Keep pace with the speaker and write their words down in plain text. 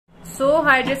So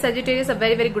hi dear Sagittarius, a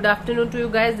very good afternoon to you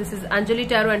guys. This is Anjali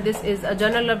Tarot and this is a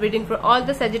general love reading for all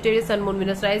the Sagittarius Sun, Moon,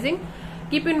 Venus rising.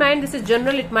 Keep in mind this is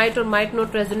general, it might or might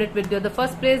not resonate with you. The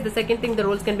first place, the second thing, the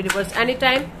roles can be reversed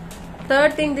anytime.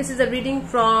 Third thing, this is a reading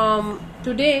from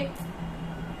today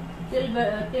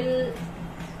till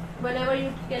whenever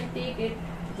you can take it.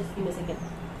 Just give me a second.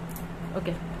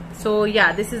 Okay, so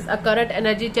yeah, this is a current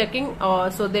energy checking,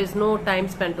 so there is no time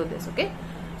spent to this. Okay,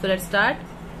 so let's start.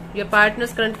 Your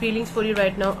partner's current feelings for you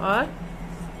right now are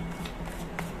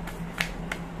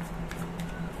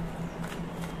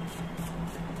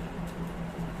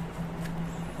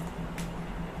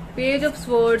Page of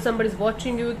Swords, somebody's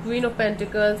watching you, Queen of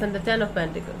Pentacles and the Ten of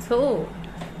Pentacles. So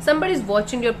somebody's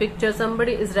watching your picture,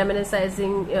 somebody is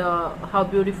reminiscing how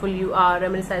beautiful you are,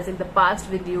 reminiscing the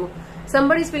past with you.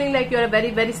 Somebody is feeling like you're a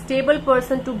very stable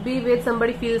person to be with.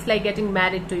 Somebody feels like getting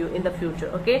married to you in the future.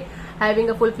 Okay, having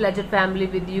a full-fledged family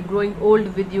with you, growing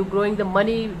old with you, growing the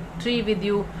money tree with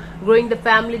you, growing the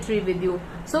family tree with you.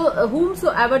 So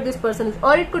whomsoever this person is,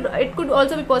 or it could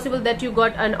also be possible that you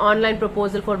got an online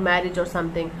proposal for marriage or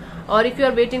something, or if you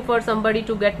are waiting for somebody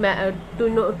to get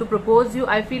to propose you,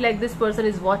 I feel like this person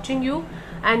is watching you,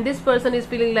 and this person is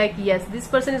feeling like yes, this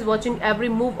person is watching every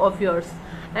move of yours,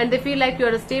 and they feel like you are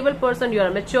a stable person, you are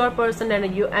a mature person,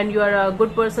 and you are a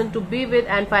good person to be with,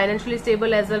 and financially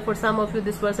stable as well. For some of you,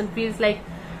 this person feels like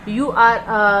you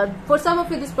are for some of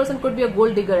you, this person could be a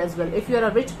gold digger as well. If you are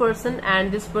a rich person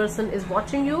and this person is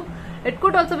watching you, it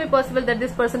could also be possible that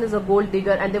this person is a gold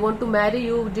digger and they want to marry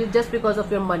you just because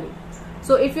of your money.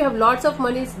 So if you have lots of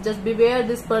money, just beware,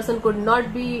 this person could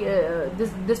not be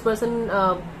this person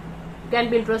can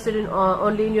be interested in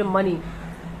only in your money.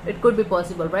 It could be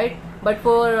possible, right? But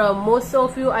for most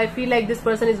of you, I feel like this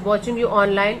person is watching you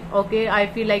online. Okay, I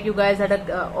feel like you guys had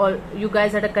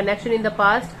a connection in the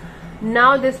past.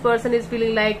 Now this person is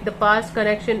feeling like the past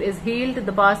connection is healed,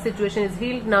 the past situation is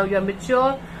healed. Now you are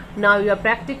mature, now you are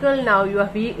practical, now you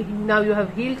have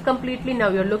healed completely. Now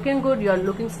you are looking good, you are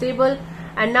looking stable,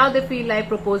 and now they feel like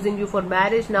proposing you for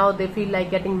marriage. Now they feel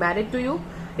like getting married to you.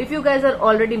 If you guys are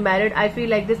already married, I feel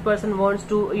like this person wants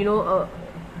to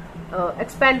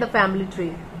expand the family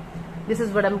tree. This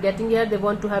is what I'm getting here. They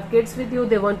want to have kids with you,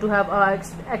 they want to have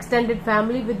extended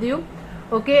family with you.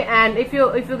 Okay, and if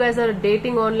you guys are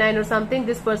dating online or something,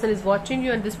 this person is watching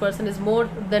you and this person is more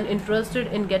than interested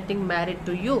in getting married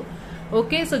to you.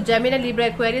 Okay, so Gemini, Libra,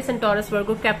 Aquarius and Taurus,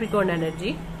 Virgo, Capricorn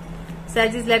energy.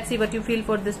 Sagittarius, let's see what you feel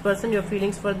for this person, your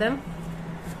feelings for them.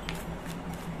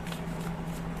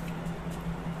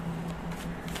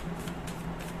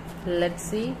 Let's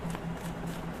see.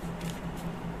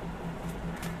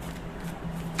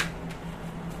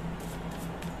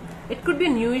 It could be a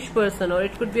newish person or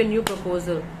it could be a new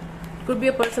proposal. It could be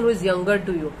a person who is younger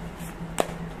to you.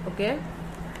 Okay.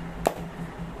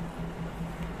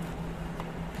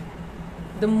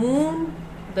 The Moon,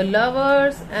 the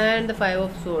Lovers and the Five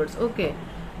of Swords. Okay.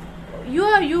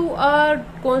 You are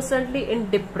constantly in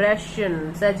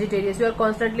depression, Sagittarius. You are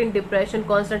constantly in depression,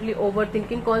 constantly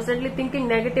overthinking, constantly thinking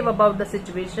negative about the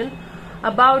situation,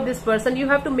 about this person. You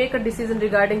have to make a decision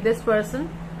regarding this person,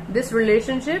 this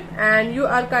relationship, and you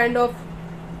are kind of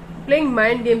playing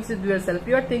mind games with yourself.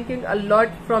 You are thinking a lot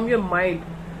from your mind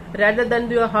rather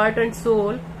than your heart and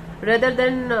soul, rather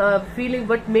than feeling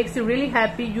what makes you really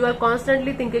happy. You are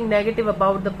constantly thinking negative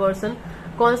about the person,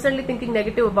 constantly thinking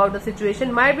negative about the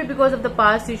situation. Might be because of the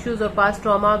past issues or past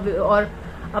trauma or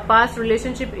a past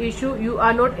relationship issue. You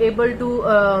are not able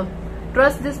to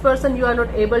trust this person, you are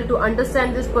not able to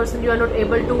understand this person, you are not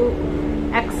able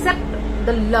to accept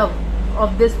the love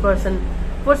of this person.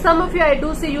 For some of you, I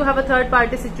do see you have a third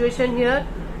party situation here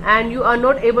and you are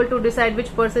not able to decide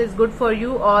which person is good for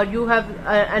you, or you have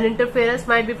an interference,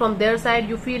 might be from their side.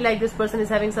 You feel like this person is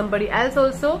having somebody else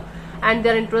also and they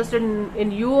are interested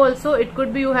in you also. It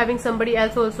could be you having somebody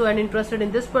else also and interested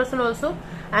in this person also,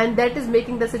 and that is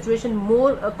making the situation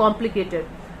more complicated.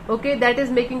 Okay, that is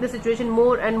making the situation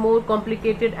more and more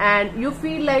complicated, and you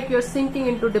feel like you're sinking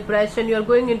into depression. You're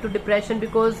going into depression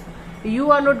because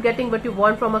you are not getting what you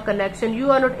want from a connection.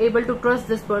 You are not able to trust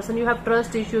this person. You have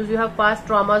trust issues, you have past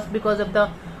traumas because of the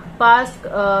past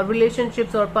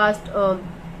relationships or past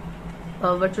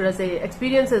what should I say,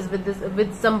 experiences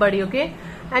with somebody. Okay,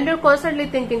 and you're constantly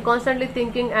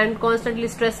thinking and constantly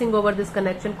stressing over this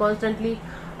connection, constantly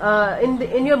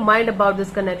in your mind about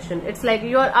this connection. It's like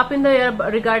you are up in the air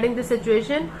regarding the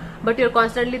situation, but you're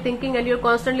constantly thinking and you're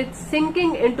constantly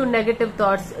sinking into negative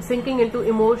thoughts, sinking into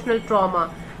emotional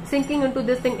trauma, sinking into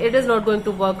this thing. It is not going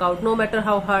to work out. No matter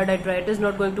how hard I try, it is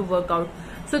not going to work out.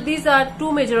 So these are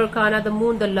two major arcana, the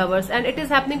Moon, the Lovers, and it is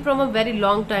happening from a very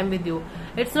long time with you.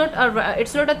 It's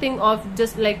not a thing of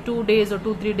just like 2 days or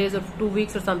 2-3 days or 2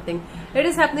 weeks or something. It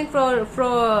is happening for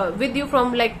with you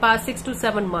from like past 6 to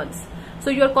 7 months. So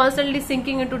you are constantly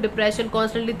sinking into depression,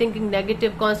 constantly thinking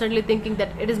negative, constantly thinking that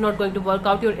it is not going to work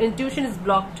out. Your intuition is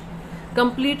blocked,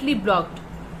 completely blocked,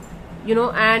 you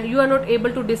know, and you are not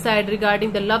able to decide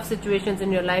regarding the love situations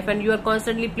in your life, and you are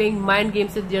constantly playing mind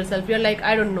games with yourself. You're like,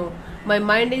 I don't know, my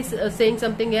mind is saying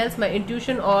something else, my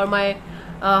intuition or my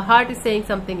heart is saying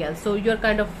something else. So you're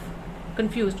kind of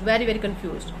confused, very very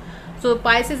confused. So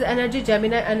Pisces energy,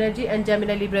 Gemini energy, and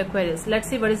Gemini, Libra, Aquarius. Let's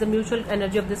see what is the mutual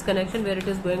energy of this connection, where it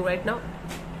is going right now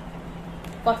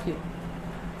for you.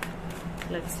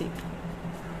 Let's see.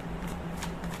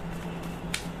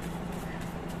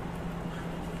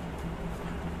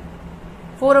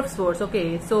 Four of Swords.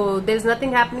 Okay, so there's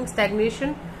nothing happening,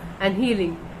 stagnation and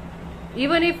healing.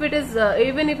 Even if it is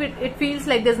even if it feels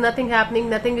like there's nothing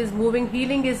happening, nothing is moving,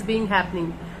 healing is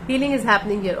happening. Healing is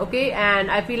happening here, okay? And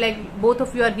I feel like both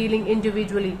of you are healing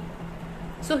individually.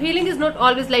 So healing is not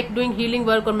always like doing healing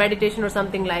work or meditation or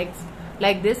something like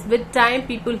this. With time,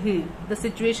 people heal, the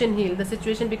situation the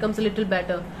situation becomes a little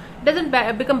better. It doesn't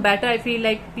become better. I feel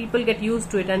like people get used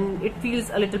to it and it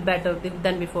feels a little better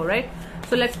than before, right?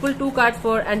 So let's pull 2 cards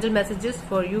for angel messages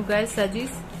for you guys,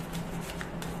 Sagittarius.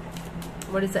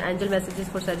 What is the angel messages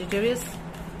for Sagittarius?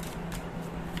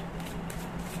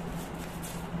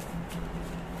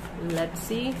 Let's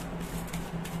see.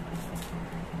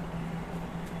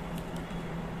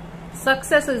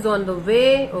 Success is on the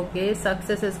way. Okay,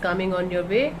 success is coming on your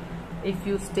way. If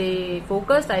you stay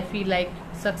focused, I feel like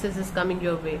success is coming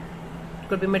your way. It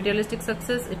could be materialistic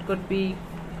success, it could be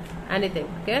anything,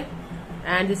 okay?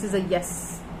 And this is a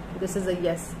yes. This is a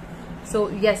yes. So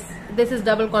yes, this is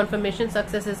double confirmation,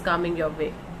 success is coming your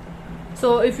way.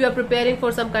 So if you are preparing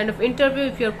for some kind of interview,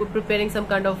 if you are preparing some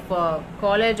kind of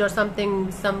college or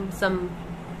something, some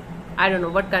I don't know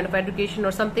what kind of education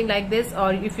or something like this,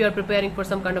 or if you are preparing for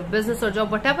some kind of business or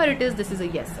job, whatever it is, this is a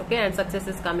yes, okay? And success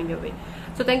is coming your way.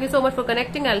 So thank you so much for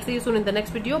connecting. I'll see you soon in the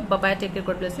next video. Bye bye, take care,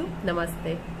 God bless you,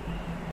 namaste.